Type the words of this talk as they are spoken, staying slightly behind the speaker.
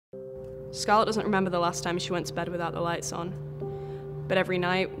Scarlett doesn't remember the last time she went to bed without the lights on. But every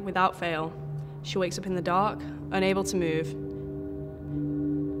night, without fail, she wakes up in the dark, unable to move,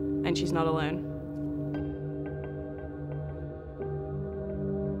 and she's not alone.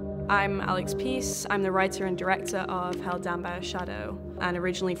 I'm Alex Peace. I'm the writer and director of Held Down by a Shadow, and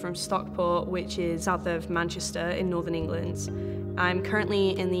originally from Stockport, which is south of Manchester in northern England. I'm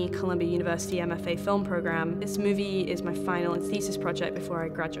currently in the Columbia University MFA film program. This movie is my final and thesis project before I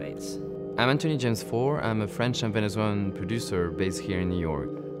graduate. I'm Anthony James Four. I'm a French and Venezuelan producer based here in New York.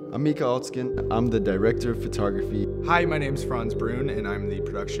 I'm Mika Altskin. I'm the director of photography. Hi, my name's Franz Brun, and I'm the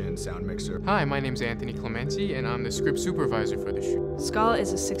production and sound mixer. Hi, my name's Anthony Clementi, and I'm the script supervisor for the shoot. Scarlett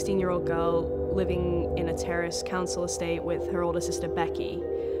is a 16-year-old girl living in a terrace council estate with her older sister Becky,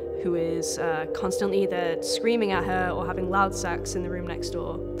 who is constantly either screaming at her or having loud sex in the room next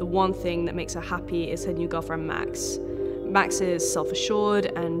door. The one thing that makes her happy is her new girlfriend Max. Max is self-assured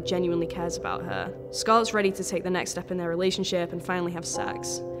and genuinely cares about her. Scarlett's ready to take the next step in their relationship and finally have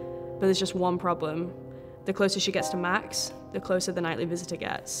sex. But there's just one problem. The closer she gets to Max, the closer the nightly visitor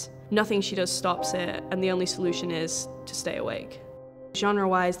gets. Nothing she does stops it, and the only solution is to stay awake.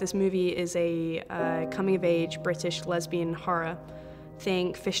 Genre-wise, this movie is a coming-of-age British lesbian horror.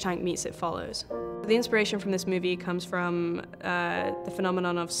 Think Fish Tank meets It Follows. The inspiration from this movie comes from the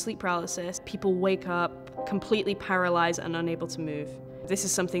phenomenon of sleep paralysis. People wake up completely paralyzed and unable to move. This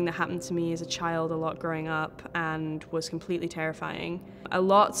is something that happened to me as a child a lot growing up and was completely terrifying. A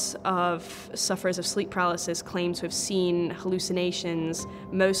lot of sufferers of sleep paralysis claim to have seen hallucinations,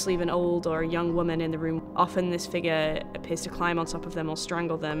 mostly of an old or a young woman in the room. Often this figure appears to climb on top of them or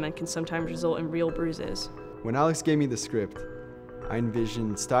strangle them and can sometimes result in real bruises. When Alex gave me the script, I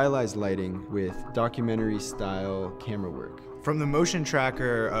envisioned stylized lighting with documentary-style camera work. From the motion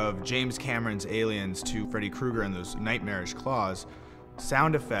tracker of James Cameron's Aliens to Freddy Krueger and those nightmarish claws,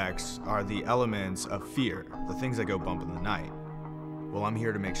 sound effects are the elements of fear, the things that go bump in the night. Well, I'm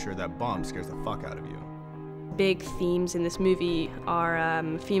here to make sure that bump scares the fuck out of you. Big themes in this movie are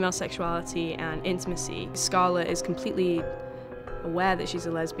female sexuality and intimacy. Scarlett is completely aware that she's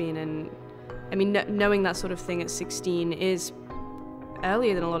a lesbian, and I mean, knowing that sort of thing at 16 is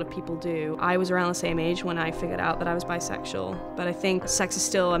earlier than a lot of people do. I was around the same age when I figured out that I was bisexual, but I think sex is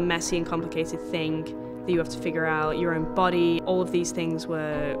still a messy and complicated thing that you have to figure out. Your own body, all of these things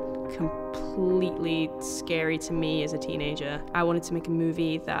were completely scary to me as a teenager. I wanted to make a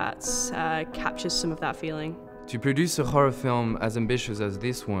movie that captures some of that feeling. To produce a horror film as ambitious as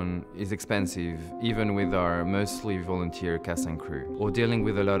this one is expensive, even with our mostly volunteer cast and crew. We're dealing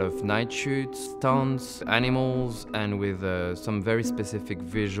with a lot of night shoots, stunts, animals, and with some very specific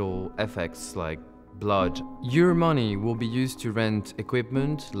visual effects like blood. Your money will be used to rent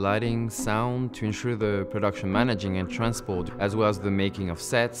equipment, lighting, sound, to ensure the production managing and transport, as well as the making of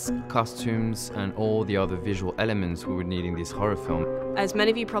sets, costumes, and all the other visual elements we would need in this horror film. As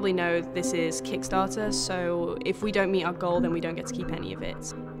many of you probably know, this is Kickstarter, so if we don't meet our goal, then we don't get to keep any of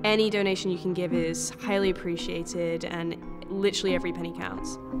it. Any donation you can give is highly appreciated, and literally every penny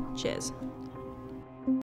counts. Cheers.